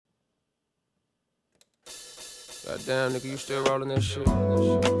Goddamn, nigga, you still rolling that shit?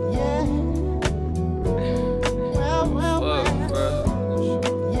 Yeah. Fuck, bro.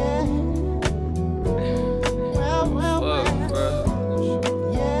 Yeah. Fuck, bro.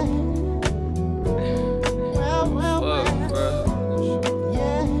 Yeah. Fuck, bro.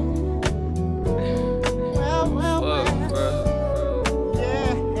 Yeah. Fuck, bro.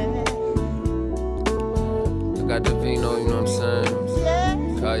 I got the vino, you know what I'm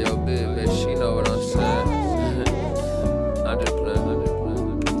saying? Call your bitch, she know what I'm saying. I'm just playing.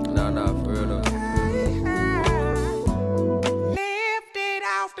 Nah, for real though. Lift it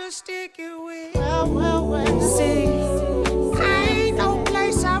off the sticky wheel. Well. See, ain't no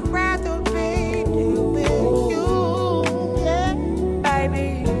place I'd rather be than with you,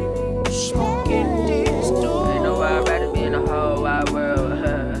 baby. Smoking this dope. Ain't nowhere I'd rather be in the whole wide world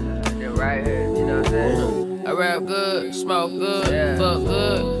than right here, you know what I'm saying? I rap good, smoke good, Yeah. fuck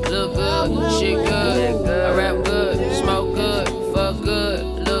good, look good, shit good. I rap good, smoke good, fuck good,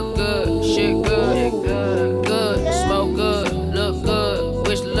 look good, shit good. Good, smoke good, look good,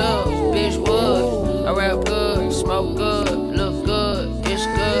 wish love, bitch would. I rap good, smoke good, look good, it's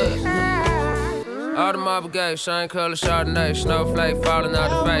good. All the Marvin Gaye, Shane Color, Chardonnay, snowflake falling out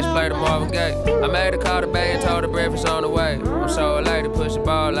the face, play the Marvin Gaye. I made a call to Bay and told her breakfast on the way. I'm so elated, push the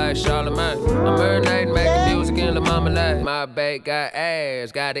ball like Charlamagne. I'm marinating, making music in the marmalade. My babe got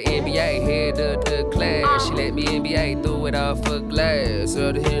ass, got the NBA, head of the class. She let me NBA, threw it off for glass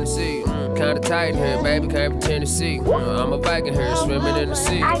of the Hennessy. Kinda tight in here, baby, can't pretend to see. I'm a Viking here, swimming in the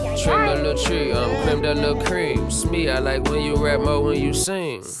sea. Trim a little tree, cream that little cream. It's me, I like when you rap more when you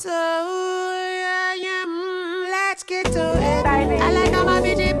sing. So, let's get to it. I like all my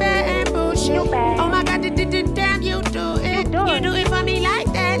bitches bad and bullshit. Oh my God, damn, you do it. You do it for me like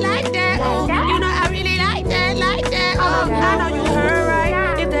that. Oh, you know I really like that. Oh, I know you heard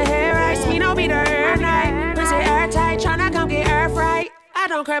right. If the hair right, me don't be the hair night. Pussy airtight, tryna come get air fright. I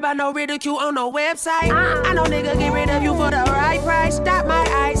don't care about no ridicule on no website. I know nigga get rid of you for the right price. Stop my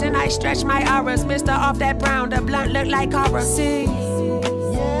eyes and I stretch my auras. Mister off that brown, the blunt look like Cara. See,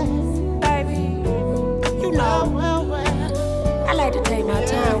 baby, you know, I like to take my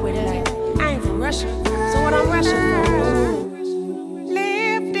time with it. Like I ain't for rushing, so what I'm rushing for?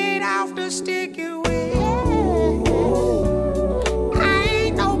 Lift it off the sticky wheel.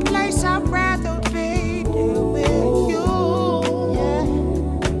 Ain't no place I'd rather be than with you.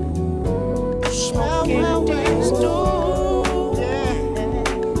 Smoking this dope.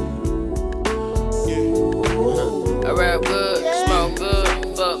 I rap good, smoke good,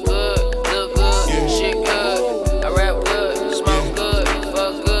 fuck good, look good, shit good. I rap good, smoke good,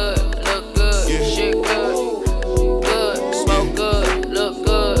 fuck good, look good, shit good. Good, smoke good, look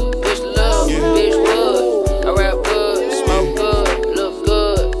good, bitch love, bitch would. I rap good, smoke good, look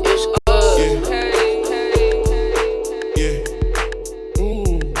good, it's good.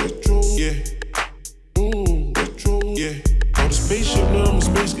 That's true. That's true. On the spaceship, now I'm a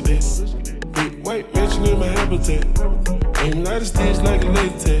space cadet. Big white mansion in my habitat. Ain't United States like a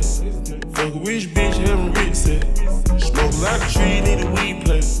latex. Fuck a rich bitch, having rich set. Smoke a lot of trees, need a weed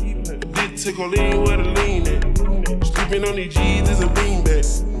plant. Dick tickle lean where the lean at. Sleeping on these G's is a beanbag.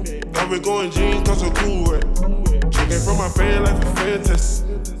 Got me going jeans, cause I'm cool, right? Checking from my fan life a fantastic.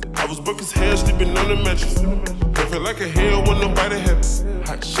 I was broke as hell, sleeping on the mattress. I feel like a hell when nobody had it.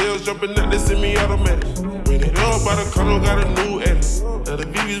 Hot shells jumping out, they send me automatic. When it up by the corner, got a new edit. Now the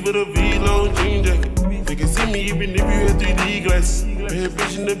BB's with a V-long jean jacket. They can see me even if you had 3D glasses. Bad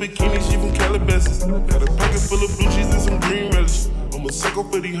bitch in the bikini, she from Calabasas. Got a pocket full of blue cheese and some green relish. I'm a sucker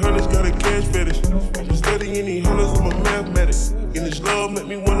for these hunters, got a cash fetish. I'm studying these hunters, I'm a mathematics. And this love make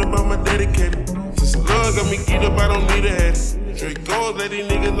me wonder about my dedicated. Since the love got me geeked up, I don't need a hat. Straight goals, let these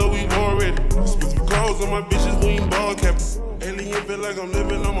niggas know we already. Spit some calls on my bitches, we ain't ball capping. Alien feel like I'm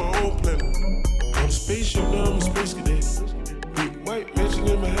living on my own planet. On a spaceship, now I'm a space cadet. Big white mansion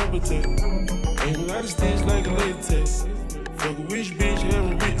in my habitat. Ain't United States like a latex. Fuck a rich bitch,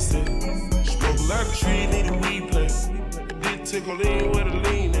 having rich set. Smoke a lot of trees, need a weed plant. Dick tickle lean where the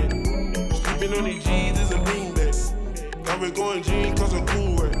lean at. Sleeping on these G's is a beanbag. Got me going jeans cause I'm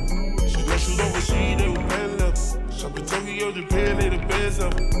cool, right? She know shoes overseas, they was planning up. Shop in Tokyo, Japan, they the best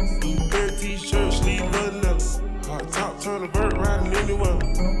of them. Blue bear t-shirt, sleeve button up. Hot top, turn a vert, riding anywhere.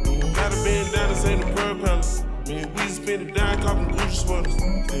 Got a bandana, ain't a pearl palace. Man, we spend a dime, copping Gucci sweaters.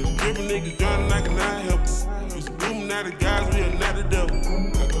 There's a drippin' nigga drowning, I cannot help it. Used to boom, now the guys, we are not the devil.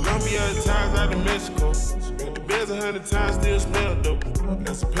 Got Colombia at times out of Mexico. Spent the beds 100 times, still smell dope.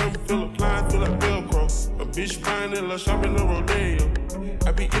 Got some pepper, feel applied, feel like Velcro. A bitch fine and love shopping the rodeo.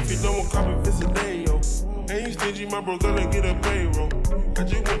 I be iffy, don't want copy, it's a day, yo. Ain't stingy, my bro gonna get a payroll. I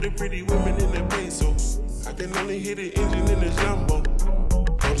just want the pretty women in that peso. I I can only hear the engine in this Lambo.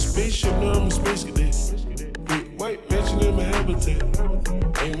 On the spaceship, now I'm a space cadet. Big white mansion in my habitat.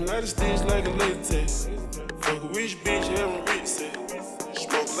 Aim a lot of sticks like a latex. Fuck a rich bitch, having rich sex.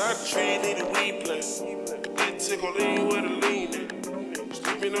 Smoke a lot of trees, need a weed plant. Get tickle lean where the lean at.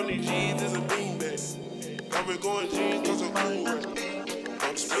 Sleeping on these G's is a beanbag. I've been going G's cause I'm cool right.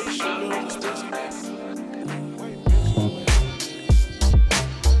 On the spaceship, now I'm a space cadet.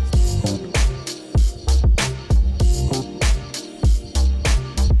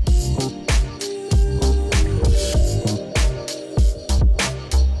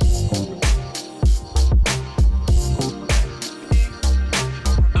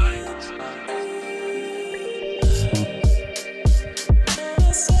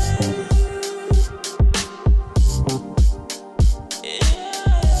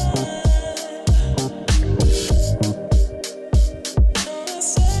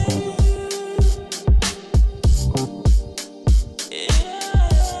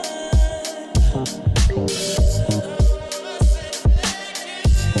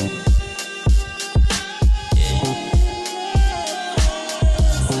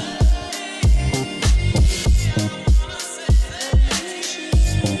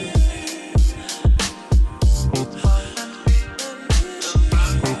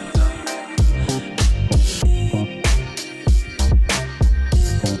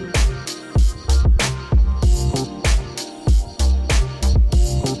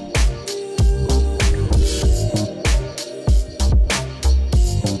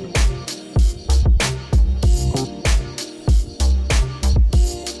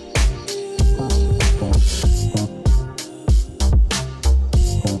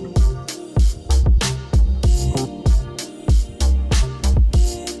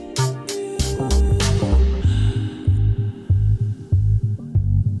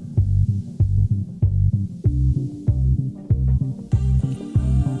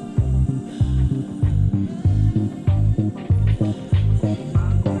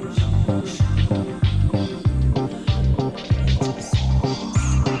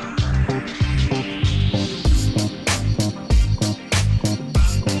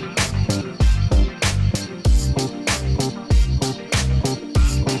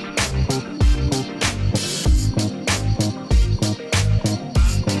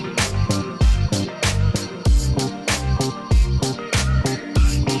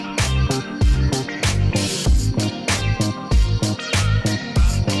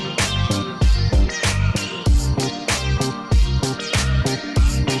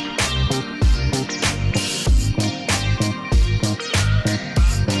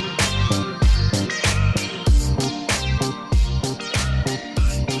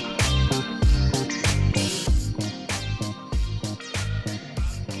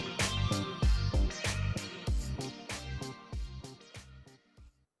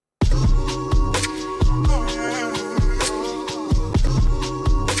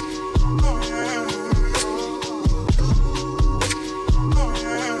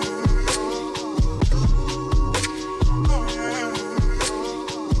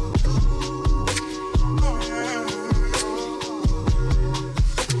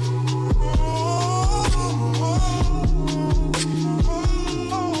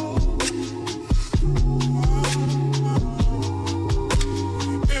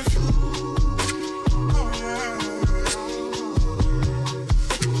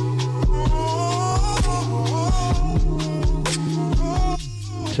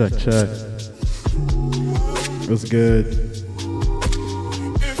 Check. What's good?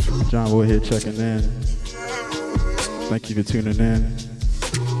 John Wood here checking in. Thank you for tuning in.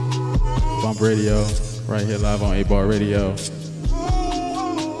 Bump Radio, right here live on 8 Bar Radio.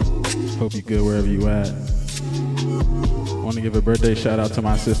 Hope you good wherever you at. Want to give a birthday shout out to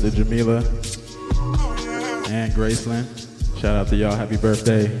my sister Jamila and Graceland. Shout out to y'all, happy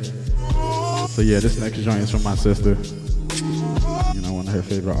birthday. So yeah, this next joint is from my sister. You know, one of her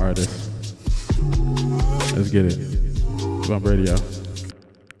favorite artists. Let's get it. Bump Radio.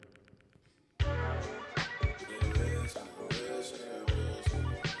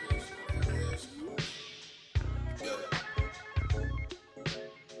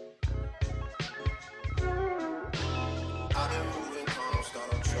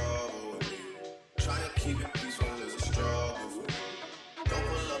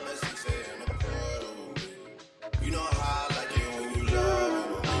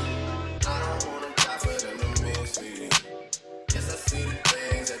 I see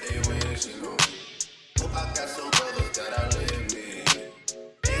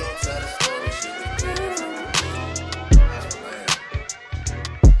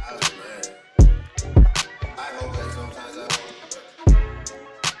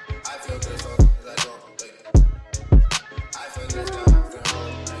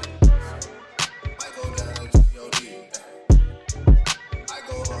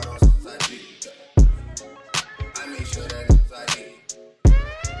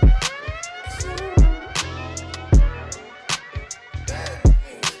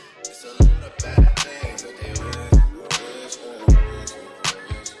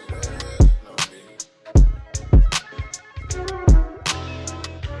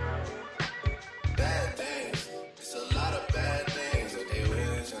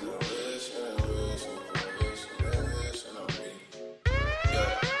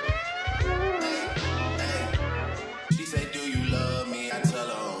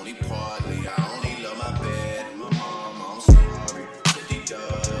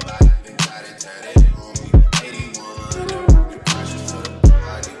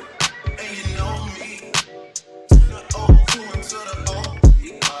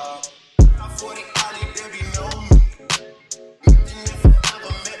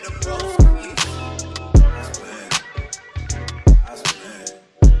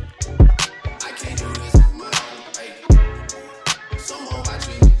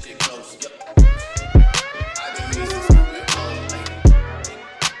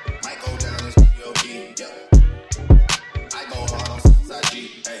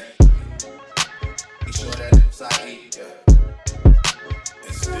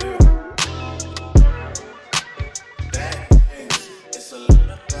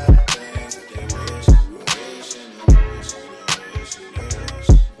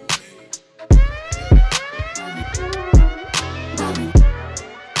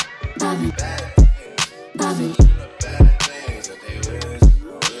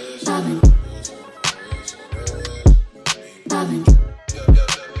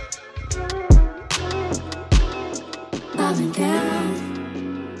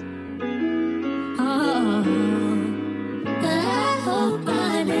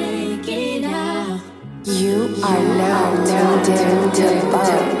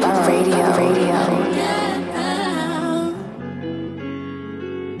Bug Radio.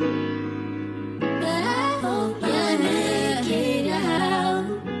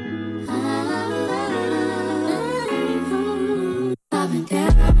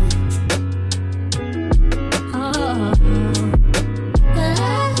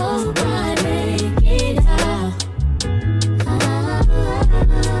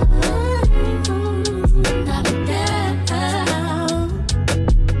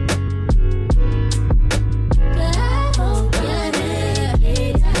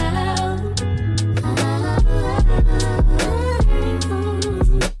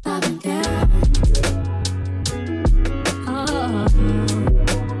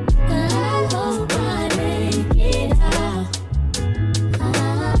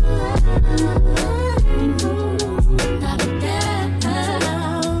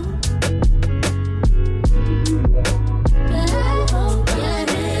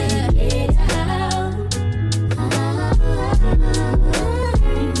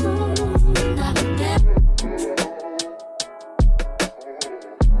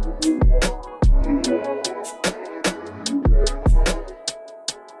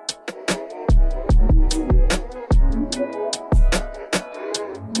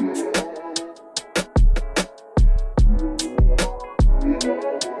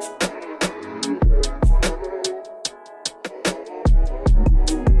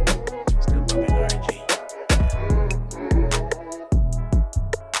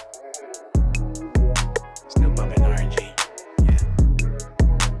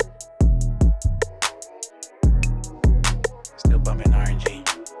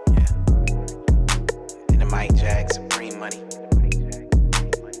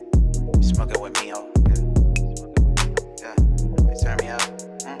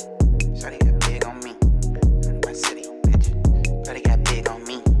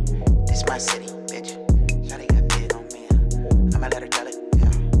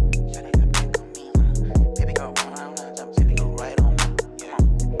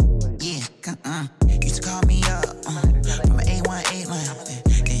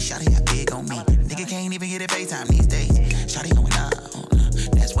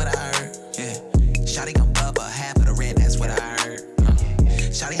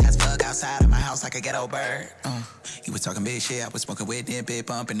 I was smoking with them, big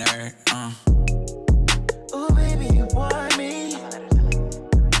bumping her. Ooh, baby, you want me.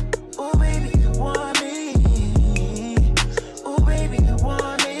 Ooh, baby, you want me. Ooh, baby, you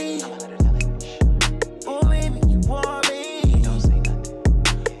want me. Ooh, baby, you want me. Don't say nothing.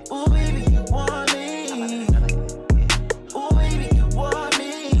 Ooh, baby, you want me. Ooh, baby, you want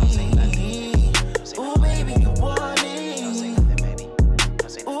me. Don't say nothing. Ooh, baby, you want me. Don't say nothing, baby.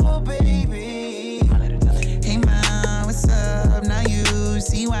 Don't say nothing. Ooh, baby. Hey, ma, what's up? Now you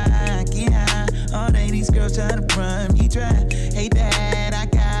see why I get high. All day these girls try to run me dry. Hey, dad, I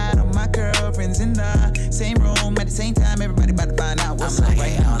got all my girlfriends in the same room at the same time. Everybody about to find out what's up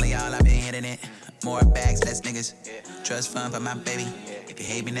right now. All of y'all, I've been hitting it. More bags, less niggas. Trust fund for my baby. If you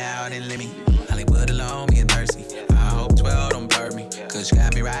hate me now, then let me. Hollywood alone, me and Mercy. I hope 12 don't burn me. Cause she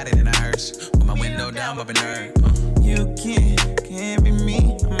got me riding in a hearse. With my window down, bumping her. You can't be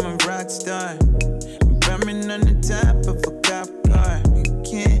me. I'm a rock star. Bumming on the top of a cop car.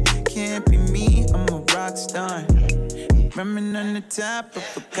 You can't be me. I'm a rock star. Bumming on the top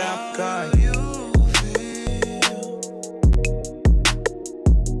of a cop car.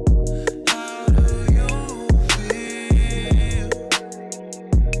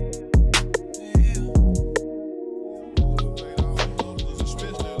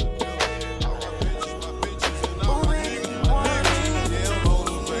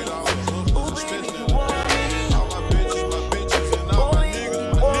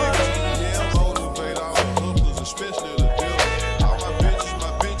 Especially the devil. All my bitches,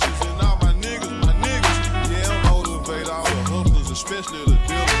 my bitches, and all my niggas.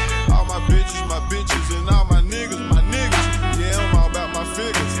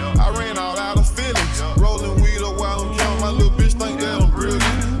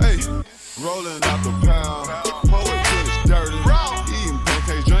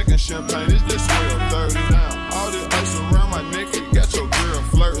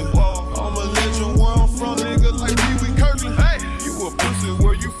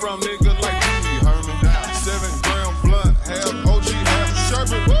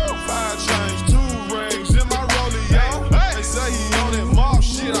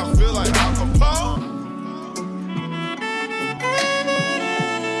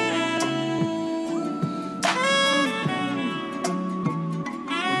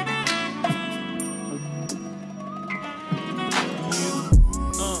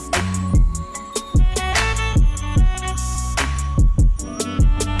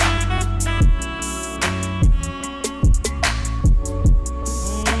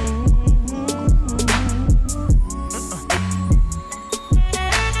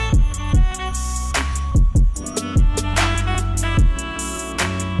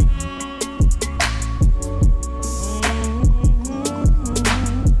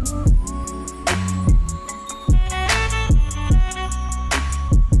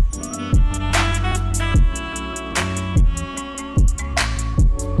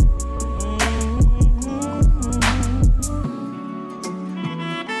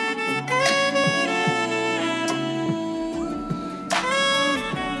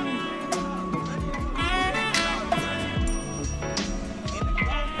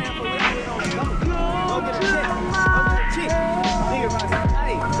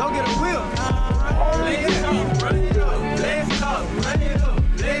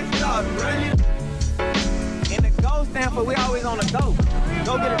 on the go.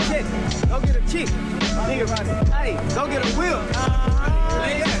 Go get a chick. Go get a chick. Nigga right there. Hey, go get a wheel.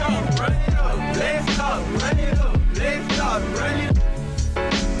 Let's talk, run it up. Let's talk, run it up. Let's talk, run it up.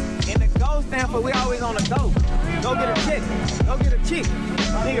 And the go stand for we always on the go. Go get a chick. Go get a chick.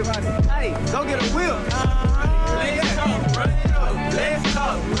 Nigga right there. Hey, go get a wheel. Let's talk, run it up. Let's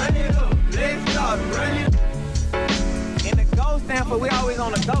talk, run it up. Let's talk, run it up. And the go stand for we always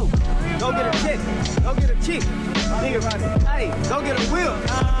on the go. Go get a chick. Go get a chick. Nigga right there. Hey, go get a wheel.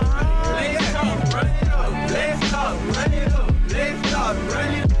 Let's talk, run it up. Let's talk, run it up. Let's talk,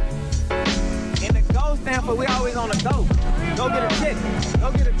 run it up. And the go stand for we always on the go. Go get a chick.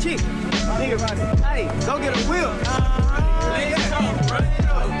 Go get a chick. Nigga right there. Hey, go get a wheel. Let's talk, run it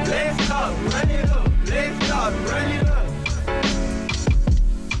up. Let's talk, run it up. Let's talk, run it up.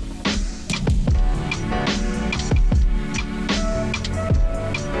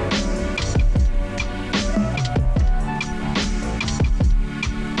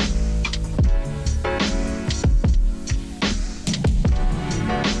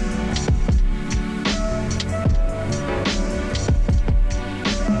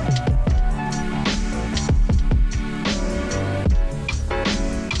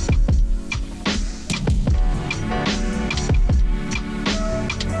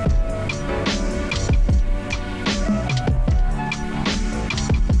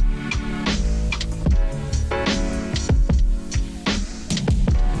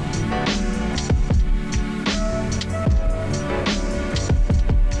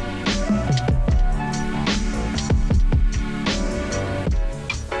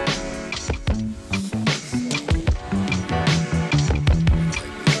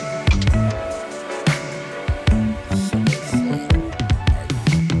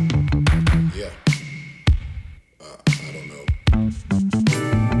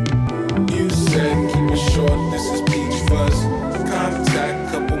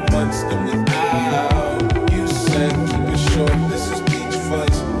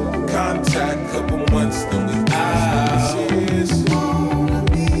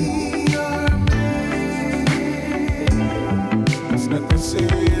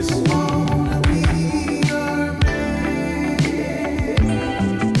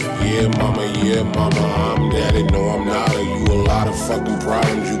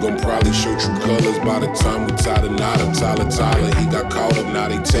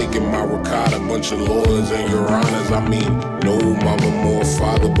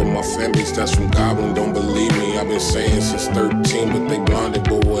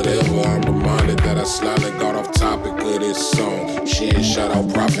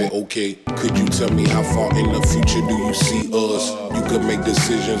 Could you tell me how far in the future do you see us? You could make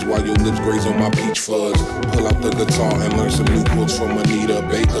decisions while your lips graze on my peach fuzz. Pull out the guitar and learn some new quotes from Anita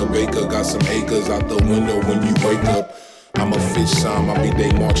Baker. Baker got some acres out the window when you wake up. I'm a fish sign, my big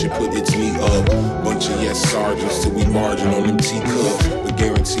day march and put its knee up. Bunch of yes sergeants till we barging on them teacups. But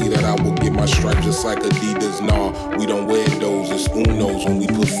guarantee that I will get my stripe just like Adidas. Nah, we don't wear those, it's Unos when we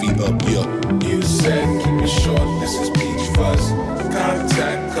put feet up, yeah. You said keep it short, this is peach fuzz.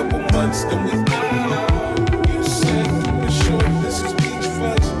 Contact, couple months, then we You said keep it short, this is peach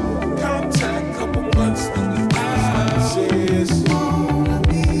fuzz. Contact, couple months, then we Serious.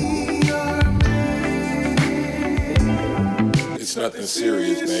 It's nothing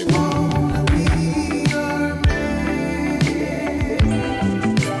serious, baby.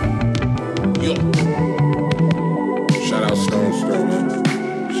 Yo. Shout out Stone Stir, man.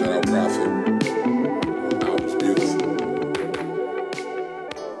 Shout out Prophet. Album's beautiful.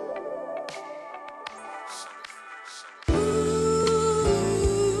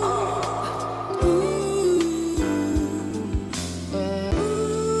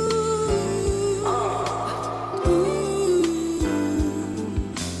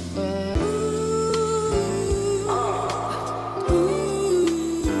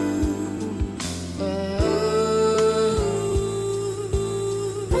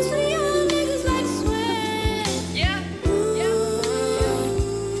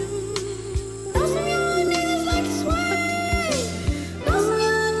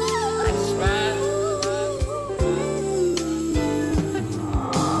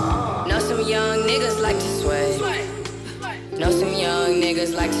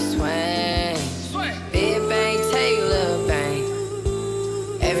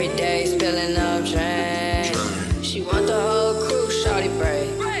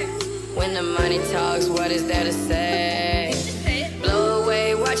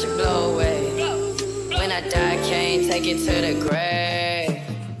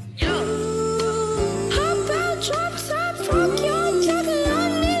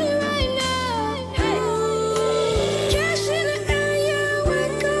 Cash in the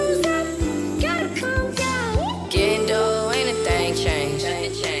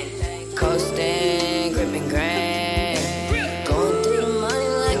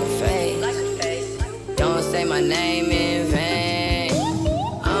my name in vain.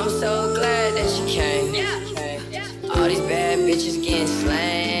 I'm so glad that you came. All these bad bitches getting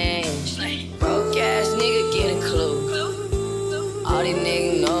slain. Broke ass nigga get a clue. All these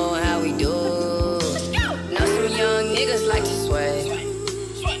niggas know how we do. Know some young niggas like to sway.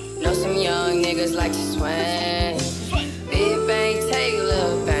 Know some young niggas like to swing. Big bang, take a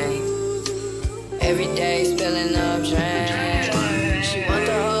little bang. Every day spilling up drain. She want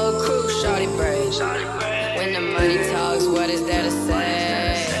the whole crew, shorty brave. When the money talks, what is there to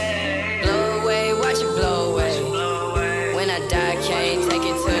say? Blow away, watch it blow away. When I die, can't take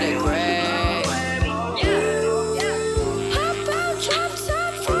it to the grave. Hop out, drop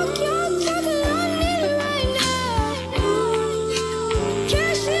top, fuck your talking, I need it right now.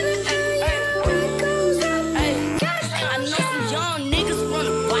 Cash in the air, yeah, when it goes up. I know some young niggas from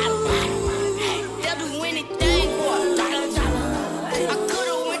the bottom. They'll do anything for a dollar. I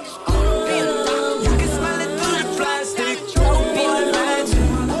could've went to school to be a doctor. You can smell it through the plastic. Dope boy magic.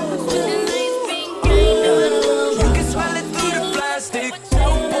 You can smell it through the plastic.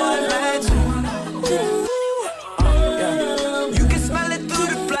 Dope boy magic. You can smell it through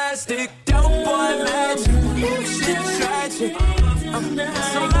the plastic. Dope boy magic. Shit tragic.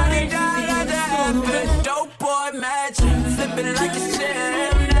 Somebody died, but dope boy magic. Flipping like it's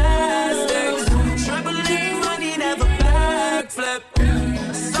gymnastics. Trampoline money, never backflip.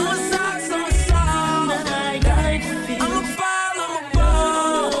 Summer socks, summer song. I'm a ball, I'm a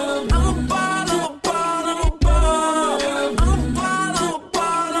ball. I'm a ball, I'm a ball, I'm a ball. I'm a ball, I'm a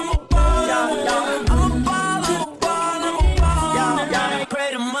ball, I'm a ball. I'm a ball, I'm a ball, I'm a ball. Pray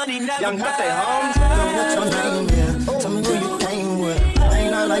the money never Young Hot, back. what's your name, yeah? Tell me who you came with. I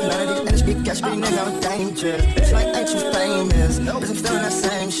ain't not like none of these industry catch me, nigga, I'm dangerous. It's like ain't you famous, but I'm still in that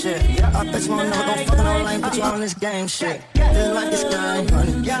same shit. I bet you won't never gon' fucking online, put you on this game shit. Just like this guy,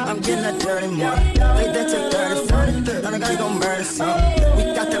 honey, I'm getting that dirty money. They take 30, 40, then I gotta go murder some. We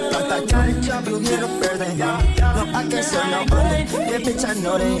got that block, that job, you hear the birds ain't young. No, I can't sell no money, yeah, bitch, I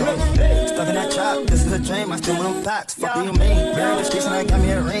know they own. Stuck in that trap, this is a dream, I still want them packs, fuck do you mean? Buried the streets and I got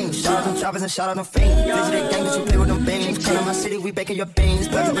me a ring. Shout out them choppers and shout out them fiends. Visit gang that you play with them beans. Come to my city, we baking your beans.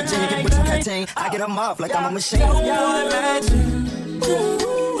 Back to Virginia, get with some canteen. I get them off like I'm a machine. Dope boy magic.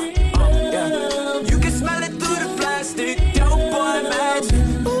 You can smell it through the plastic. Dope boy magic.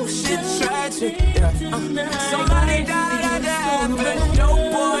 Ooh, shit tragic. Somebody died, but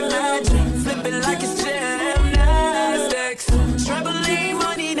dope boy magic. Flipping like it's gymnastics. Trampoline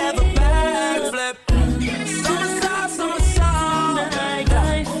money, never backflip. Summer socks, summer song.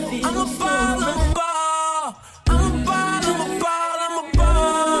 I'm a ball, I'm a ball. I'm a ball, I'm a ball, I'm a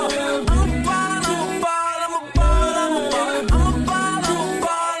ball. I'm a ball, I'm a ball, I'm a ball, I'm a ball. I'm a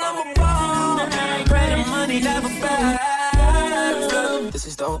ball, I'm a ball, I'm a ball. Pray the money never back. This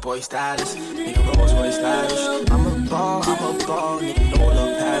is dope boy status, nigga Rolls Royce stylish. I'm a ball, nigga no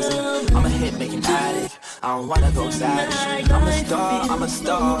look past me. I'm a hit making addict, I don't wanna go stylish. I'm a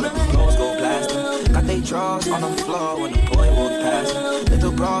star, let the clothes go blasting. Got they drawers on the floor when the boy walk past me.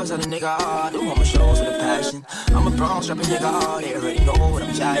 Little bras on a nigga hard, do all my shows with a passion. I'm a bronze rapping nigga hard, they already know what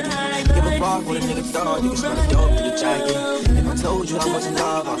I'm jacking. Give a fuck what a nigga thought, you can smell the dope to the jacket. If I told you I was in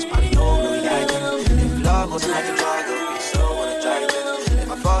love, I was probably overreacting. If love wasn't like a drug, it would be so unattractive. If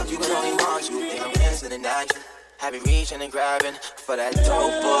I fucked you but only once, you would think I'm dancing in action. Have you reaching and grabbing for that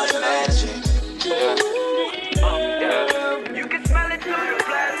dope boy magic? Yeah. You can smell it through the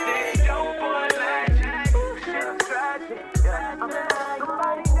plastic. Dope boy magic. Ooh, shit tragic.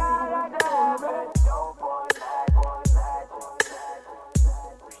 Somebody died, but dope boy magic.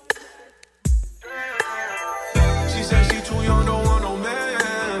 She said she too young, don't want no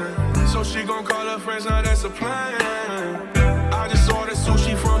man. So she gon' call her friends, now that's a plan. I just ordered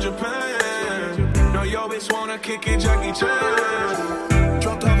sushi from Japan. Now yo bitch wanna kick it, Jackie Chan.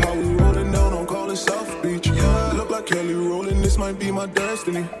 Drop top, how we rollin' down on call it South Beach. Yeah, look like Kelly rolling, this might be my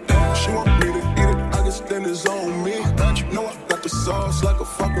destiny. She want me to eat it, I guess then it's on me. Know I got the sauce like a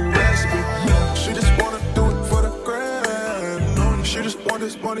fucking recipe. She just wanna do it for the grand. She just want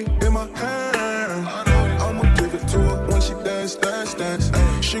this money in my hand. I'ma give it to her when she dance, dance, dance.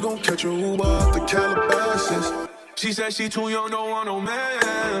 She gon' catch a Uber out the Calabasas. She said she too young, don't want no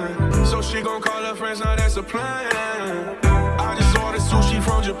man. So she gon' call her friends, now that's a plan. I just ordered sushi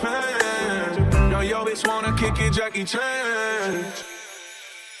from Japan. Now yo bitch wanna kick it, Jackie Chan.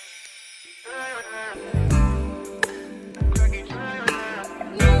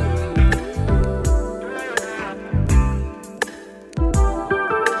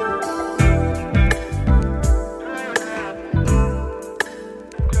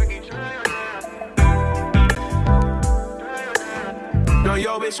 Now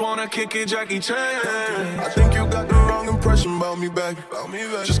your bitch wanna kick it, Jackie Chan. I think you got the wrong impression about me, baby.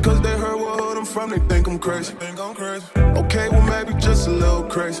 Just cause they heard what hood I'm from, they think I'm crazy. Okay, well maybe just a little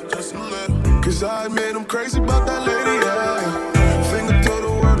crazy. Cause I admit I'm crazy about that lady, yeah. Finger to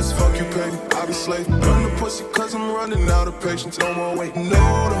the world is fuck you, pay me. I be slave. Run the pussy cause I'm running out of patience. No more waiting,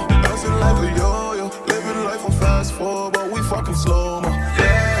 no. Bouncing like a yo-yo. Living life on fast forward, but we fucking slow-mo,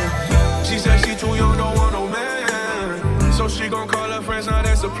 yeah. She said she too young, don't want no man. So she gon' call her friends, now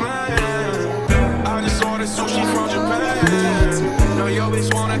that's the plan. I just ordered sushi from Japan. Now your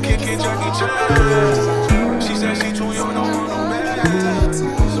bitch wanna kick it, Jackie Chan. She said she too young, don't want no man.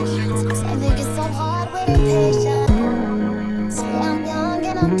 So she gon' call her friends. It's so hard with impatience. Say I'm young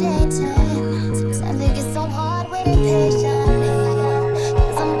and I'm dating. I think it's so hard with impatience.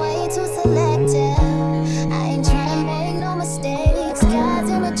 Cause I'm way too selective. I ain't tryna make no mistakes. Guys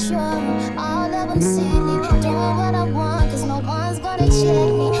immature, all of them see me doing what I want. Cause no one's gonna check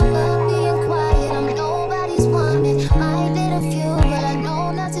me. But being quiet, I'm nobody's woman. Might date a few, but I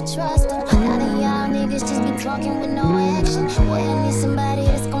know not to trust them. A lot of y'all niggas just be talking with no action. Boy, I need somebody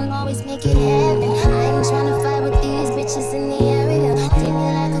that's gonna always make it happen. I ain't tryna fight with these bitches in the area. Treat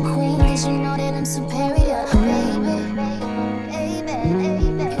me like a queen, cause you know that I'm superior. Baby,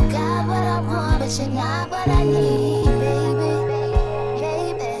 you got what I want, but you're not what I need.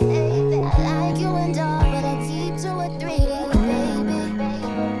 Baby, I like you and all, but I keep 2 or 3.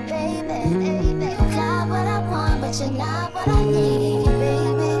 Baby, you got what I want, but you're not what I need.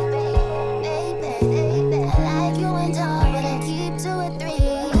 Baby, I like you and all, but I keep 2 or 3.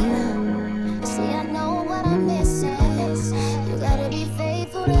 See, I know what I'm missing. You gotta be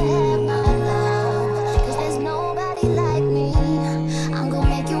faithful to have my love. Cause there's nobody like me. I'm gonna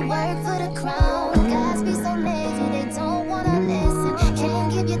make you work for the crown. Guys be so lazy, they don't wanna listen.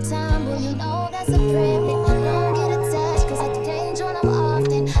 Can't give you time, but you know that's a privilege. Don't get attached, cause I change when I'm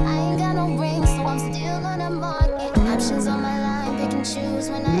often. I ain't got no ring, so I'm still gonna market. Options on my line, pick and choose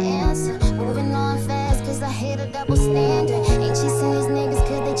when I answer. Moving on fast, cause I hate a double standard. Ain't chasing these niggas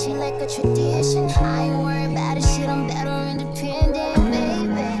cause they cheat like a tradition. I ain't worried about this shit, I'm better independent.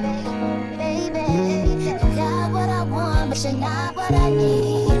 Baby, you got what I want, but you're not what I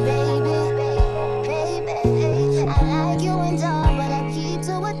need. Baby, I like you and all, but I keep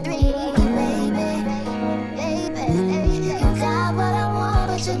 2 or 3. Baby, you got what I want,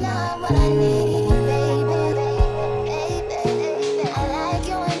 but you're not what I need. Baby, I like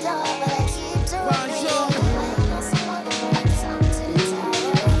you and all, but I keep 2 or 3.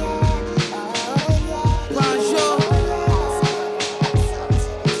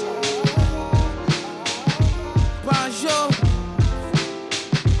 Bonjour.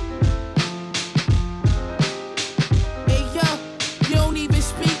 Hey yo, you don't even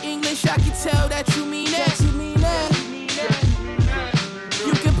speak English, I can tell that you mean it.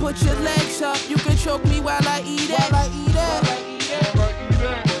 You can put your legs up, you can choke me while I eat it.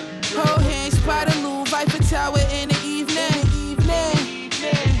 Hold hands by the Louvre, Eiffel Tower in the evening.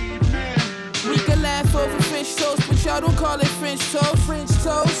 We can laugh over French toast, but y'all don't call it French toast.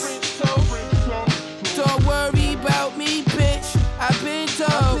 Don't worry about me, bitch. I've been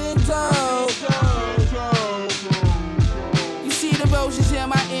dope. You see the roses in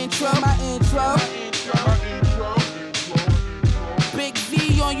my intro. Big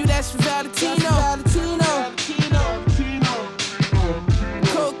V on you, that's Valentino.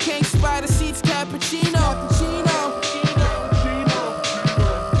 Cocaine spider seats, cappuccino.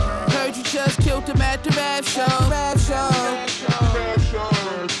 Heard you just killed him at the rap show.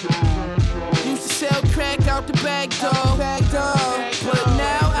 Used to sell crack out the back door. But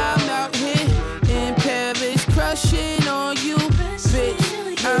now I'm out here in Paris, crushing on you, bitch.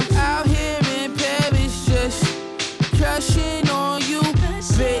 I'm out here in Paris, just crushing on you,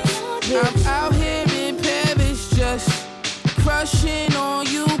 bitch. I'm out here in Paris, just crushing on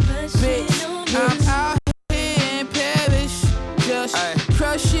you, bitch. I'm out here in Paris, just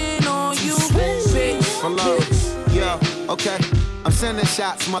crushing on you, bitch. Yeah, okay. I'm sending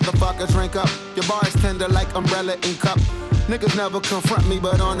shots, motherfucker, drink up. Your bar is tender like umbrella and cup. Niggas never confront me,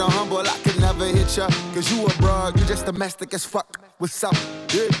 but on the humble, I could never hit ya. Cause you a broad, you just domestic as fuck. What's up?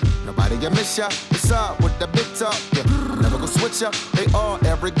 Yeah. Nobody can miss ya. What's up with the big talk? Yeah. I'm never gonna switch up. They all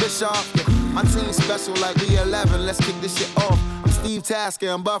Eric Bishop. Yeah. My team special like we 11. Let's kick this shit off. I'm Steve Tasker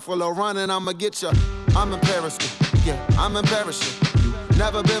in Buffalo running. I'ma get ya. I'm in Paris. Yeah, I'm in Paris. You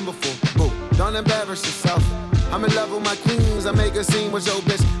never been before. Boo, don't embarrass yourself. I'm in love with my queens, I make a scene with your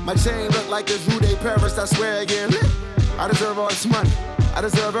bitch. My chain look like it's Rue de Paris, I swear again. I deserve all this money, I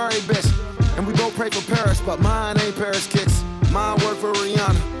deserve every bitch. And we both pray for Paris, but mine ain't Paris kicks. Mine work for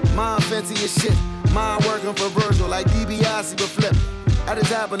Rihanna, mine fancy as shit. Mine working for Virgil, like DiBiase with Flip. I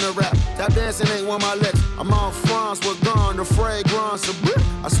just happen to rap. Tap dancing ain't one of my licks. I'm on France with gone, the fragrance of blip.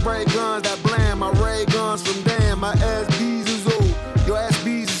 I spray guns that bland, my ray guns from damn. My ass bees is old, your ass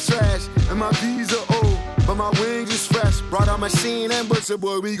bees is trash, and my bees are old, but my wings is fresh. Brought out machine and butcher,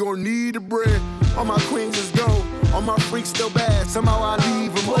 boy, we gon' need the bread. All my queens is gold, all my freaks still bad. Somehow I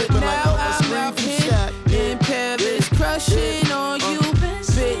leave them open like Elvis Scream from Shaq. In Paris, crushing on you,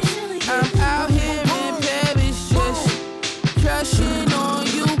 bitch. I'm out here in Paris, just crushing on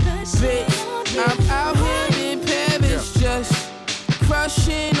you, bitch. I'm out here in Paris, just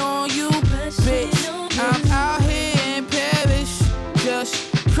crushing on you, bitch. I'm out here in Paris, just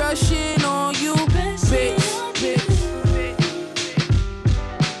crushing on you, bitch.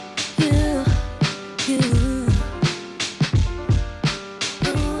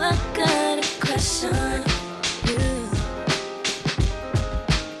 I got a crush on you.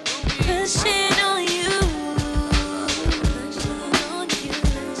 Crushing on you.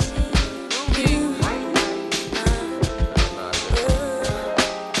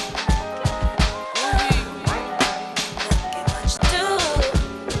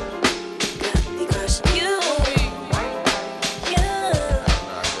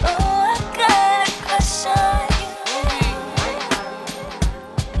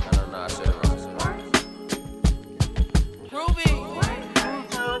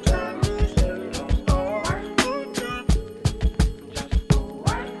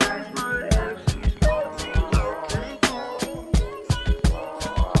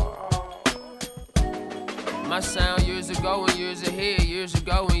 My sound years ago and years ahead. Years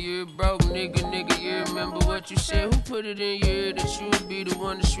ago when you were broke, nigga, you remember what you said? Who put it in your ear that you would be the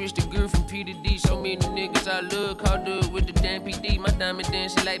one to switch the girl from P to D? So many niggas I love, called up with the damn PD. My diamond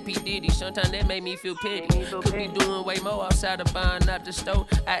dancing like P. Diddy. Sometimes that make me feel petty. Could be doing way more outside of buying out the store.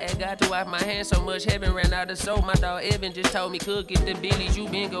 I ain't got to wipe my hands so much, heaven ran out of soap. My dog Evan just told me, cook get the Billies, you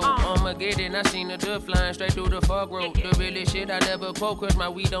been go. Armageddon, I seen the dove flying straight through the fog road. The really shit I never quote, cause my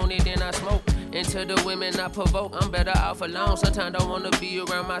weed on it, then I smoke. And to the women I provoke, I'm better off alone. Sometimes don't wanna be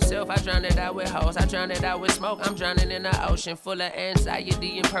around myself. I drown it out with hoes, I drown it out with smoke. I'm drowning in the ocean full of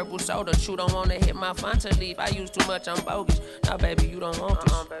anxiety and purple soda. True, don't wanna hit my Fanta leaf. I use too much, I'm bogus. Now, baby, you don't want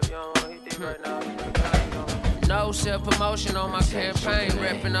this. Baby, you don't wanna hit this right now. No self-promotion on my campaign,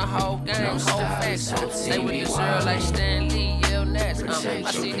 reppin' the whole game, whole facts. Stay with the girl like Stan Lee, Yale Nats.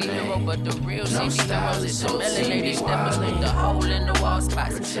 I see the hero, but the real see the heroes is the melanated steppers with the hole in the wall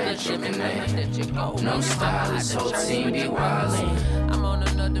spots. That you go. No stylist, whole team be wildin'. I'm on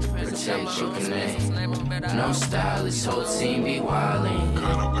another prison, got my own business name, I'm better. No stylist, whole team be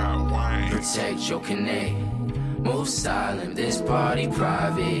wildin'. Protect your connect, move silent, this party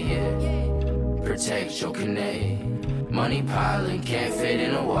private, yeah. Protect your connect. Money piling can't fit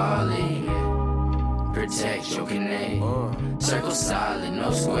in a wallet. Protect your connect. Circle solid,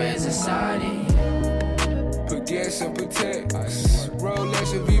 no squares inside it. Baguettes and protect.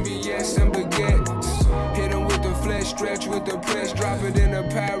 Rolex and VVS and baguettes. Hit 'em with the flesh, stretch with the press. Drop it in the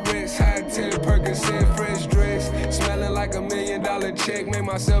Paris. High 10 Percocet, fresh dress. Smelling like $1 million check. Make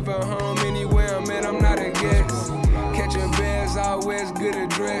myself at home anywhere I'm at, I'm not a guest. Catching bears, always good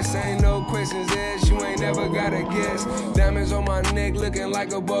address. Ain't no questions asked, you ain't never gotta guess. Diamonds on my neck, looking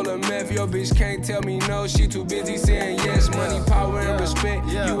like a bowl of meth. Your bitch can't tell me no, she too busy saying yes. Money, power, and respect.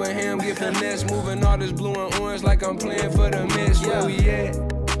 You and him get finesse. Moving all this blue and orange like I'm playing for the Mets. Where we at?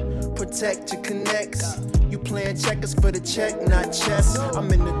 Protect your connects. You playing checkers for the check, not chess. I'm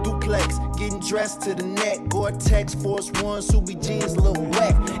in the duplex, getting dressed to the neck. Gore-Tex, Force One, Subi jeans, little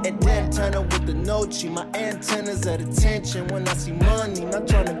whack. And then turn up with the Nochi. My antennas at attention when I see money. Not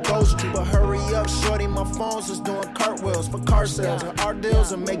trying to ghost you, but hurry up, shorty. My phone's just doing cartwheels for car sales. And our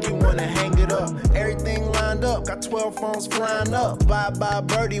deals will make you wanna hang it up. Everything lined up, got 12 phones flying up. Bye-bye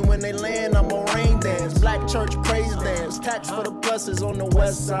birdie, when they land, I'm on rain dance. Black church praise dance. Tax for the pluses on the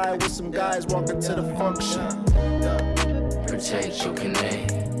west side with some guys walking to the function. Protect your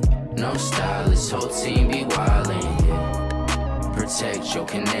connect. No stylist, whole team be wildin'. Yeah. Protect your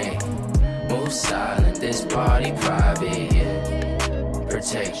connect. Move silent, this party private. Yeah.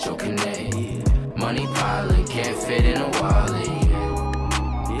 Protect your connect. Money piling can't fit in a wallet.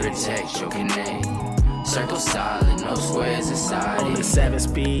 Yeah. Protect your connect. Circle solid, no squares inside it. On the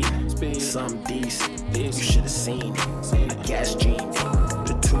 7-speed, something decent. You should have seen it. A gas jeep,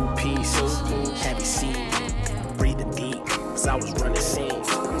 the 2-piece, heavy seat. Breathing deep, cause I was running scenes.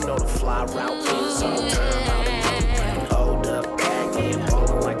 You know the fly route is, so no time out and hold up, bag in,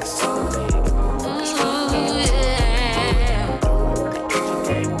 ballin' like a summer league. From the street,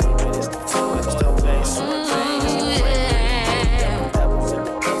 it's the two, it's the way, so it's the flame. Devils in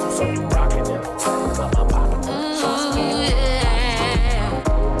the puzzle, so you rockin' them. My pocket, so it's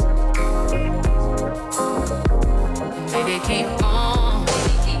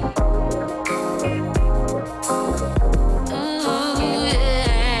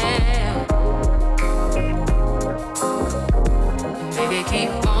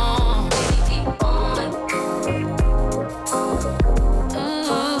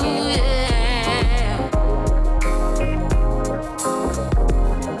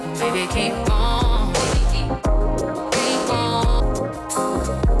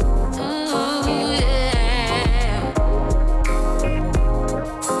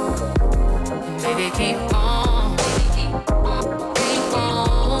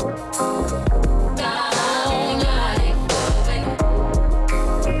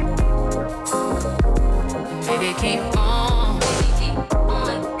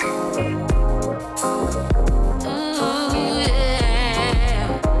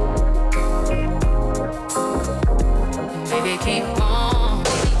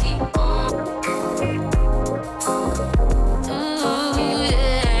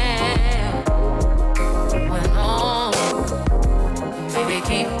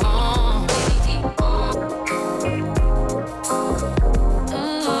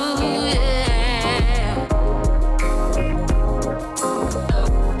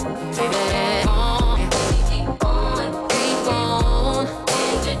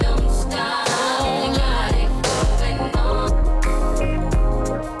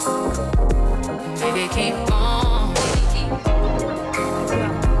keep on.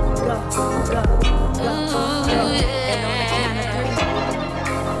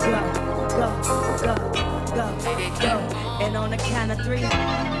 And on the count of three, go,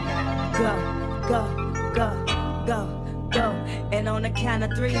 go, go, go, go. And on the count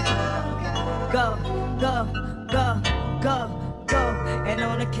of three, go, go, go, go, go. And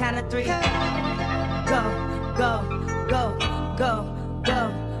on the count of three, go, go, go, go,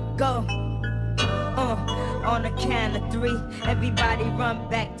 go, go. On the count of three, everybody run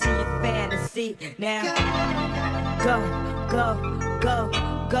back to your fantasy. Now, go, go, go,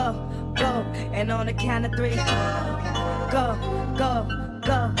 go, go. And on the count of three, go, go,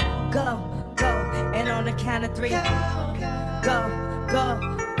 go, go, go. And on the count of three, go, go,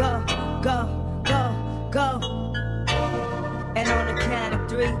 go, go, go, go. And on the count of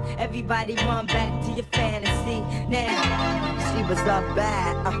three, everybody run back to your fantasy. Now, she was up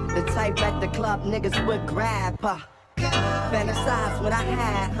bad, the type at the club niggas would grab her. Fantasize when I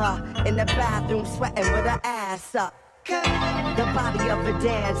had her in the bathroom sweating with her ass up. The body of a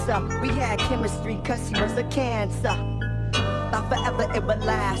dancer, we had chemistry cause she was a cancer. Thought forever it would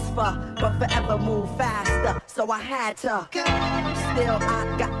last for, but forever move faster, so I had to. Still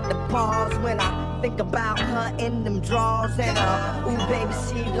I got the pause when I think about her in them drawers. And ooh baby,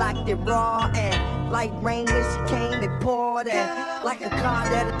 she liked it raw. And like rain when she came, it poured. And like a car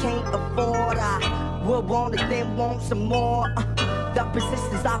that I can't afford, I would want it, then want some more. The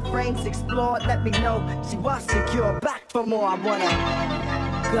persistence our frames explored let me know she was secure. Back for more, I wanna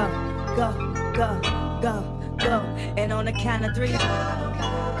go, go, go, go. Go, and on the count of three,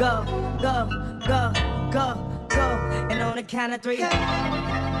 go, go, go, go, go, and on the count of three, go,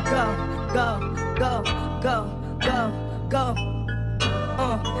 go, go, go, go, go.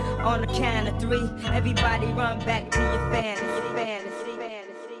 On the count of three, everybody run back to your fantasy.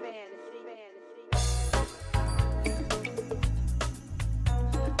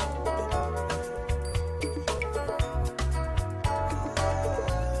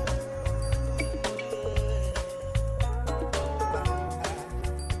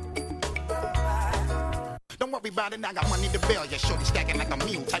 About it, I got money to bail ya. Shorty stacking like a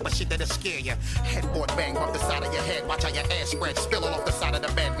mule, type of shit that'll scare ya. Headboard bang off the side of your head. Watch how your ass spread, spill all off the side of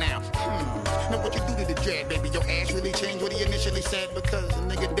the bed now. Know what you do to the dread, baby? Your ass really changed what he initially said because a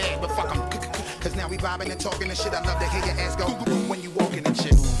nigga dead, but fuck him. Cause now we vibing and talking and shit. I love to hear your ass go when you walking and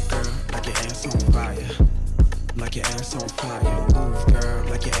shit. Move, girl, like your ass on fire. Like your ass on fire. Move, girl,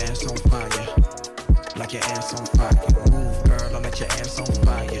 like your ass on fire. Like your ass on fire. Move, girl, I let your ass on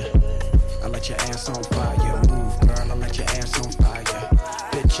fire. I let your ass on fire. Move, girl, I let your ass on fire.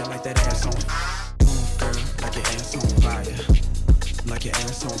 Bitch, I like that ass on fire. Move, girl, like your ass on fire. Like your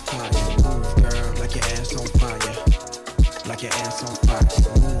ass on fire. Move, girl, like your ass on fire. Like your ass on fire.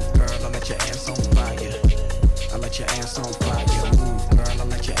 Move, girl, I let your ass on fire. I let your ass on fire. Move, girl, I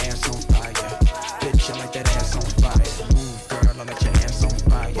let your ass on fire. Bitch, I like that ass on fire. Move, girl, I let your ass on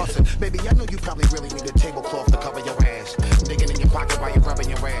fire. Listen, baby, I know you probably really need a tablecloth to cover your ass. Digging in your pocket while you're rubbing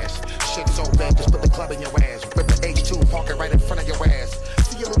your ass. Shit so bad, just put the club in your ass. Rip the H2, park it right in front of your ass.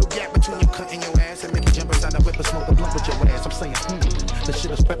 See a little gap between your cunt and your ass. And make you jump inside the whip and smoke a blunt with your ass. I'm saying, the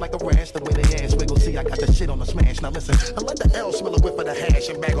shit is spread like a rash. The way they ass wiggle, see I got the shit on the smash. Now listen, I let the L smell a whiff of the hash.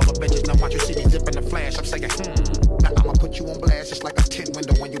 And bag all the bitches, now watch you see me dip in the flash. I'm saying, now I'ma put you on blast. It's like a tint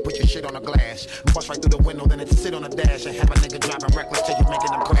window when you put your shit on a glass. Bust right through the window, then it sit on the dash. And have a nigga driving reckless till you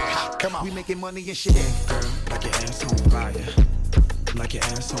making them crash. Come on, we making money and shit. Girl, like your ass on fire. Like your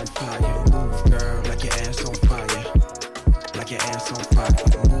ass on fire. Move, girl, like your ass on fire. Like your ass on fire.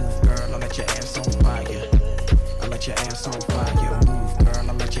 Move, girl, I let your ass on fire. I let your ass on fire. Move, girl,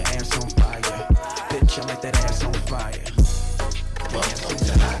 I let your ass on fire. Bitch, I like that ass on fire. Welcome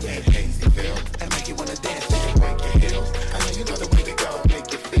to Hot and Hazyville. And make you wanna dance till you break your heels. I know you know the way to go,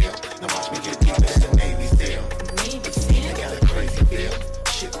 make you feel. Now watch me get deep as the Navy SEAL. I got a crazy feel.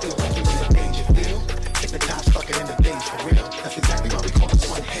 Shit feel like you in a danger field. Hit the top, stuck it in the days for real. That's exactly why we call this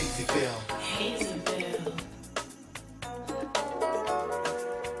one Hazyville.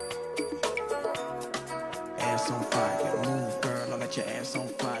 Ass on fire. Move, girl, I let your ass on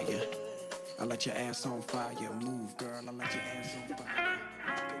fire. I let your ass on fire. Move, girl, I let your ass on fire.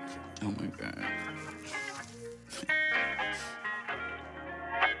 Oh my god.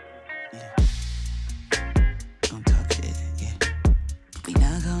 Don't talk shit, yeah. We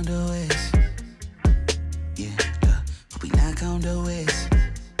not gon' do it. Yeah, look, we not gon' do it.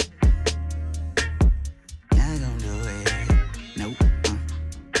 Not gon' do it. Nope.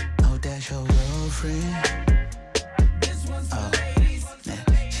 Oh, that's your girlfriend. Oh,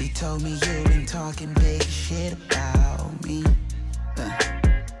 nah. She told me you been talking big shit about me.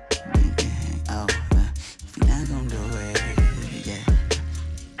 Oh,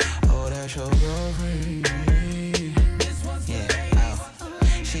 that's your girlfriend. Yeah,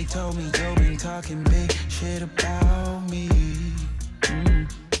 oh. She told me you been talking big shit about me.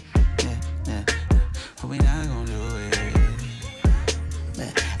 Yeah, but we not gon' do it.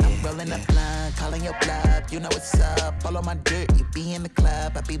 I'm rolling up blunt, calling your bluff. You know what's up, all on my dirt. You be in the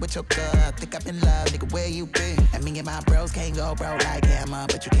club, I be with your girl. Think I'm in love, nigga, where you been? And me and my bros can't go bro like hammer,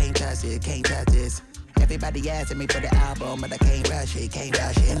 but you can't touch it, can't touch this. Everybody asking me for the album, but I can't rush it, can't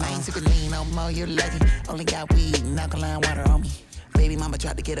rush it. And I ain't sipping lean no more, you're lucky. Only got weed and alkaline water on me. Baby mama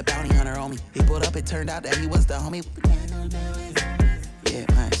tried to get a bounty hunter on me. He pulled up, it turned out that he was the homie. Yeah,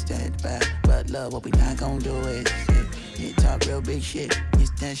 punch that back, but love, what we not gon' do is yeah, talk real big shit.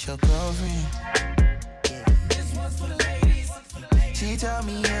 Is that your girlfriend? Yeah. This one's for the ladies. She told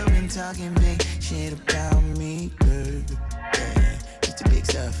me you been talking big shit about me, girl. Yeah, it's the big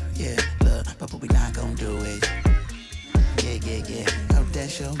stuff, yeah, love, but what we not gon' do is yeah. Oh,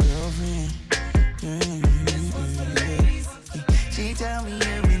 that's your girlfriend. She told me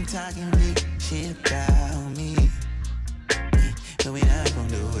you been talking big shit about me. But we not gon'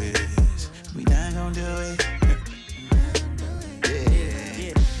 do it. We not gon' do it.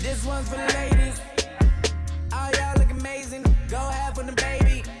 Yeah. This one's for the ladies. All y'all look amazing. Go half on the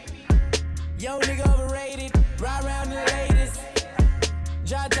baby. Yo, nigga overrated. Ride around the latest.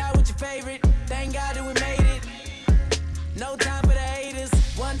 Drive out with your favorite. Thank God that we made it. No time for the haters.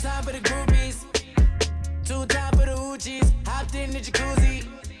 One time for the groupies. Two time for the hoochies. Hopped in the jacuzzi.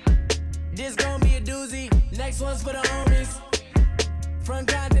 This gon' be a doozy. Next one's for the homies. Front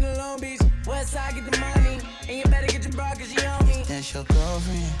Compton and Long Beach. West side get the money. And you better get your bra cause she on me. That's your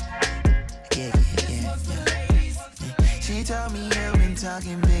girlfriend. Yeah. She told me you been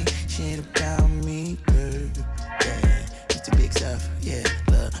talking big shit about me, girl. Yeah, it's the big stuff, yeah,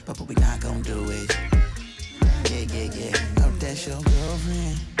 love, but what we not gon' do is yeah. Oh, that's your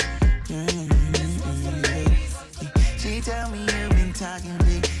girlfriend. She told me you been talking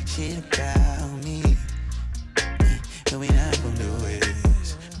big shit about me. But we not gon' do it.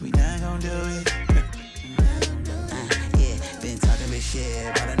 We not gon' do it. Yeah, been talking big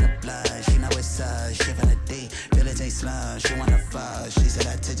shit, rolling the blood. She know it's us, shit from the D. Village ain't slum, she wanna fuck. She said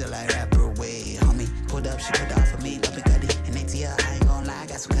I touch her like rapper away. Homie, pulled up, she put off for me, love it cutty. And ATL, I ain't gon' lie, I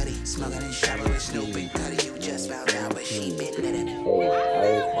got some cutty. Smoking in shower with Snoop and Cuddy. You just found out, but she been letting it. I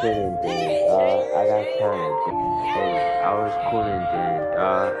was coolin' then, I got time. I was coolin' then,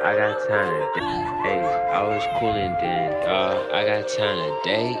 I got time. I was coolin' then, I got time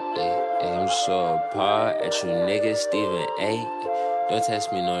today. I'm so apart at you niggas, Stephen A. Don't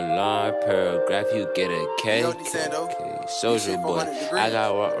test me no long paragraph, you get a K. Soldier boy, I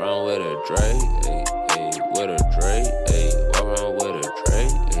got walk around with a Dre, with a Dre, walk around with a Dre,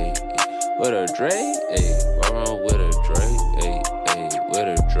 with a Dre, walk around with a Dre, with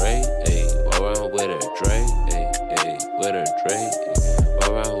a Dre, walk around with a Dre, with a Dre, walk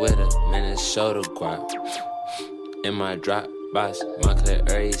around with a Minnesota guap. In my drop box, my clear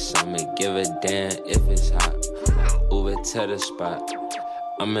ace, I'ma give a damn if it's hot. Uber to the spot.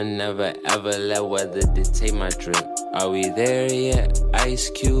 I'ma never ever let weather dictate my trip. Are we there yet? Ice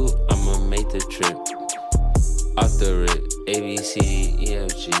Cube, I'ma make the trip. Off the rip, A, B, C, D, E,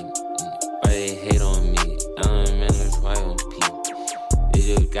 F, G. Why they hate on me? Elementals, Y on P.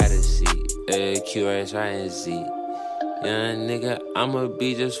 You just gotta see. Q, R, S, Y, and Z. Young nigga, I'ma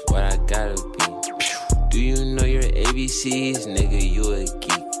be just what I gotta be. Do you know your ABCs? Nigga, you a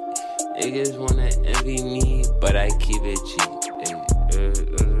geek. Niggas wanna envy me, but I keep it cheap.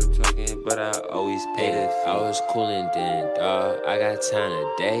 Talking, but I always pay the fee. I was coolin' then, dawg. I got time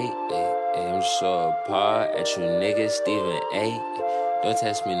today. I'm so apart at you niggas, Stephen A. Don't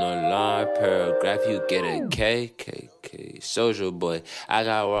test me no long paragraph, you get a K. Soldier boy, I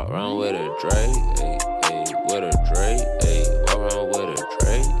got walk around with a Dre, with a Dre, walk around with a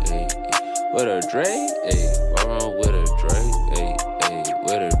Dre, with a Dre, walk around with a Dre,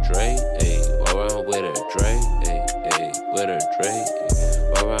 with a Dre, walk around with a Dre, with a Dre,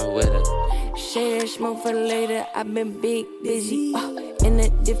 walk around with a. Share smoke for later, I've been big busy, in a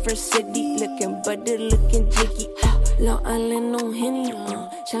different city, looking butter, looking jiggy, Long Island on Henny,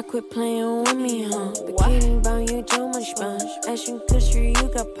 Y'all quit playing with me, Bikini bound, you too much sponge, Ashton Kutcher, you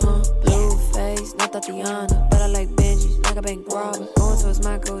got pump, blue face, not Tatiana, but I like Benji's, like a bank robber, going towards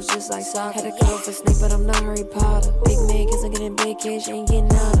my goals just like soccer, had a cuddle for Snake, but I'm not Harry Potter, big man, cause I'm getting big cash, ain't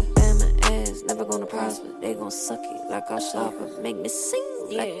getting out of Bama ass, never gonna prosper, they gon' suck it like I shop it, make me sing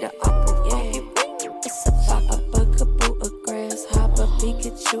like the opera, it's a pop up, a kaboo, a grasshopper,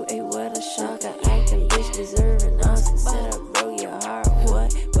 Pikachu, ate what a shocker, acting bitch deserving nonsense, said I broke your heart,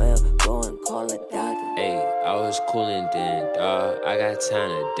 what, well, go and call a doctor. I was was coolin' then, dawg. I got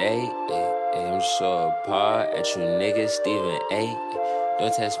time today. I'm so apart at you niggas, Stephen A.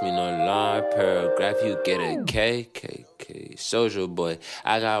 Don't test me no long paragraph, you get a K. Soldier boy,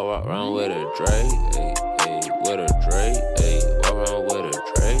 I got walk around with a Dre, with a Dre, walk around with a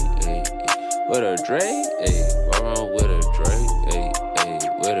Dre, with a Dre, walk around with a Dre,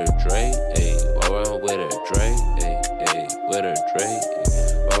 with a Dre, walk around with a Dre, with a Dre,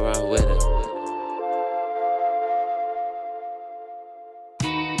 walk around with a.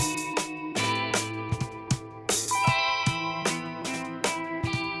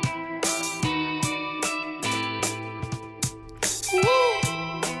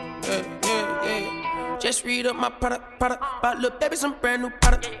 Just read up my product. Bought little baby some brand new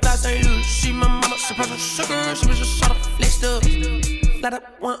product. Last St. Louis, she my mama, surprised with sugar. She was just shot up, flexed up. Flat up,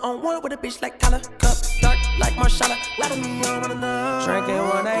 one-on-one with a bitch like collar. Cup, dark like Marshala. Let me on enough. Drinking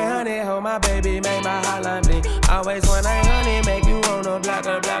 1-800, hold my baby, make my hotline bling. Always 1-800, make you want no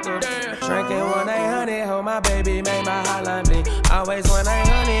blacker. Drinking 1-800, hold my baby, make my hotline bling. Always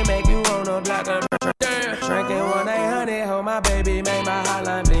 1-800, make you want no blacker. Drinking 1-800, hold my baby, make my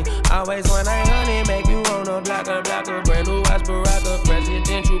hotline bling. Always 1-800, make you want no blacker. Brand new watch Baraka,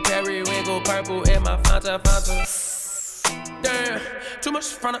 presidential periwinkle, purple in my Fanta. Damn, too much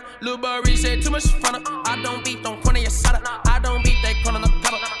front. Lil Barry said too much front. I don't beat, don't corner your soda. I don't beat, they corner the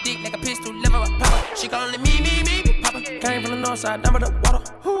cover. Dick like a pistol, liver a popper. She calling me, popper. Came from the north side, down by the water.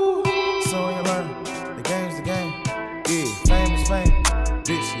 So when you learn, the game's the game. Yeah, fame is fame.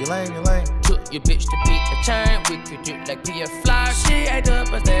 Bitch, you lame. Took your bitch to beat the chain. We could do like be a fly. She ate up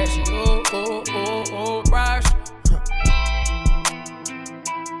a that she rush.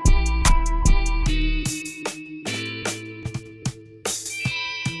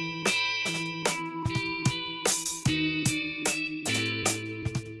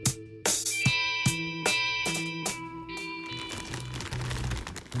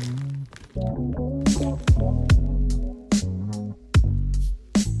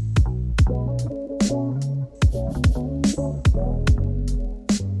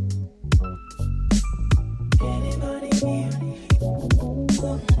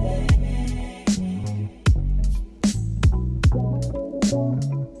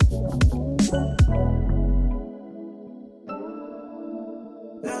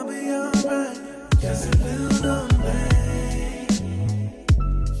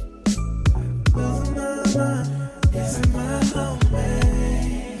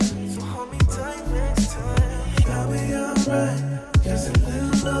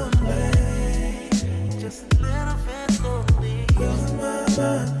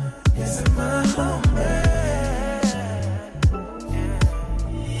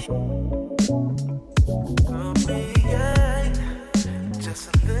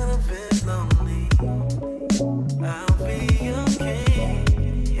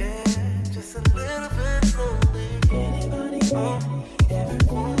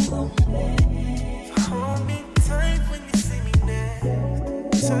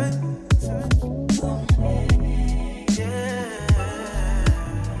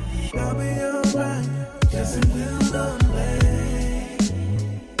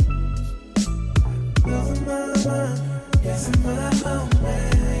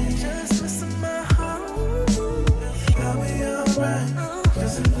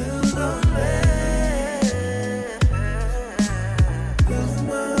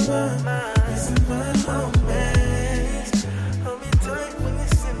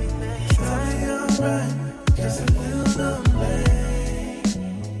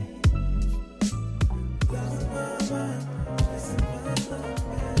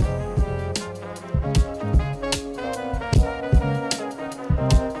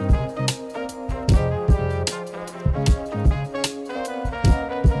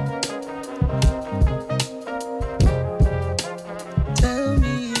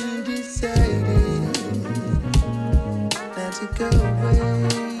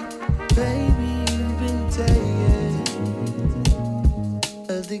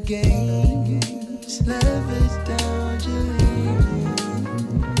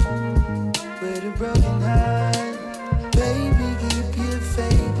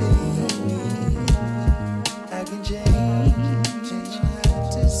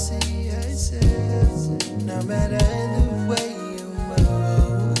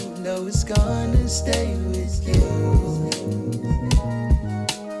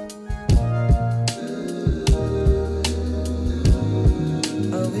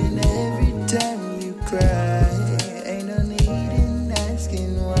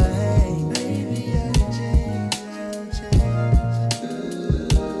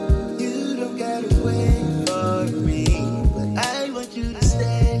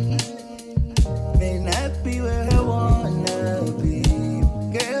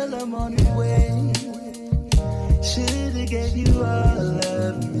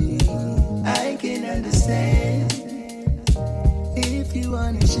 love me. I can understand if you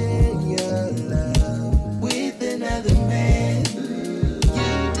wanna share your love with another man.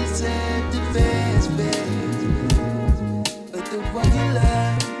 You deserve the best, babe. But the one you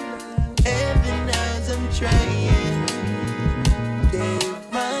love, heaven knows I'm trying.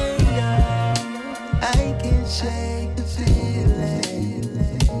 Gave my all, I can shake the feeling.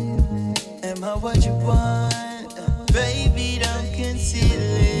 Am I what you want? Baby, don't conceal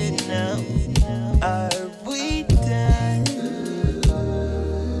it now. Are we done?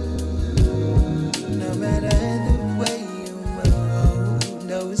 No matter the way you move,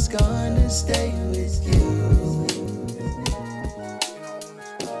 no, it's gonna stay with you.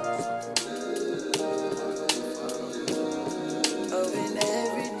 Oh, and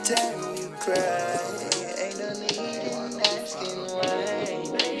every time you cry, ain't no need in asking why.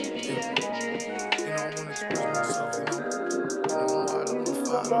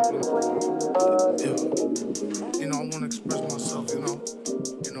 You know, I wanna express myself, you know.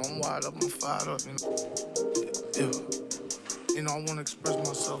 You know, I'm wired up, I'm fired up, you know. Yeah. You know, I wanna express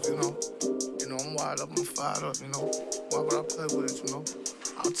myself, you know. You know, I'm wired up, I'm fired up, you know. Why would I play with it, you know?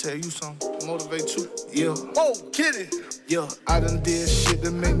 I'll tell you something, motivate you. Yeah. Whoa, get it. Yeah, I done did shit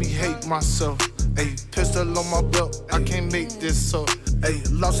that made me hate myself. Ayy, pistol on my belt, I can't make this up. Ayy,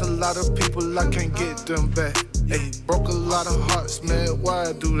 lost a lot of people, I can't get them back. Ayy, broke a lot of hearts, man, why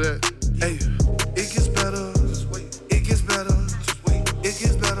I do that? Ayy, it gets better, just wait. It gets better, just wait. It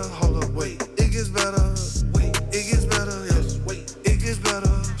gets better, hold up, wait. It gets better, wait. It gets better, yeah, just wait. It gets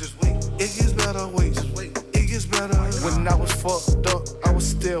better, just wait. It gets better, wait, just wait. It gets better. When I was fucked up, I was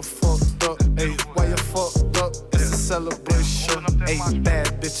still fucked up. Ayy, why you fucked up? It's a celebration. Ayy,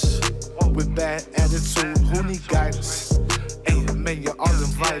 bad bitches with bad attitude, who need guidance? Ayy, man, you're all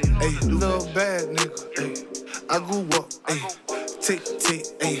invited. Ayy, little bad nigga. Ayy, I grew up. Ayy, tick, tick.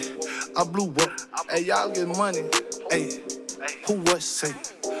 Ayy, I blew up. Ayy, y'all get money. Ayy, who what say?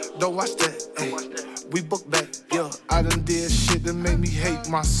 Don't watch that. Ayy, we book back. Yeah, I done did shit that made me hate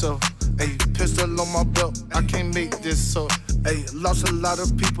myself. Ayy, pistol on my belt, I can't make this up. Ayy, lost a lot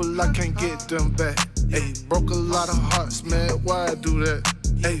of people, I can't get them back. Ayy, broke a lot of hearts, man, why I do that?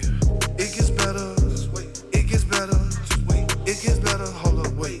 Ayy, it gets better, just wait. It gets better, just wait. It gets better, hold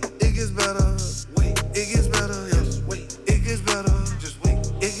up, wait. It gets better, wait. It gets better, yeah, just wait. It gets better, just wait.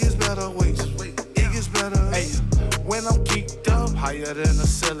 It gets better, wait, just wait. It gets better. Ayy, when I'm geeked up, higher than the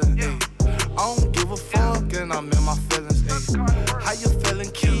ceiling. Ayy, I don't give a fuck and I'm in my feelings. Ayy, how you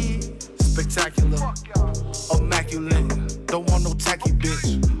feeling, kid? Spectacular, immaculate. Don't want no tacky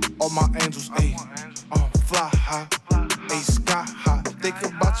bitch. All my angels, ayy, fly high, ayy, sky high. Think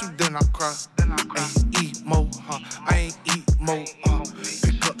about you, then I cry. Ayy, emo, I ain't emo.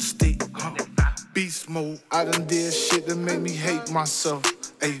 Pick up the stick, beast mode. I done did shit that made me hate myself.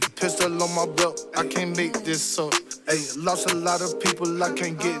 Ayy, pistol on my belt, I can't make this up. Ayy, lost a lot of people, I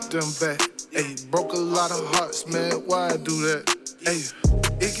can't get them back. Ayy, broke a lot of hearts, man, why I do that? Ayy,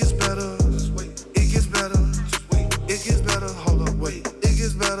 it gets better, just wait. It gets better, just wait. It gets better, hold up, wait. It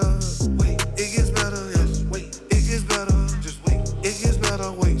gets better, wait. It gets better, yeah, just wait. It gets better, just wait. It gets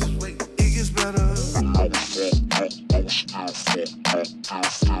better, wait, just wait. It gets better.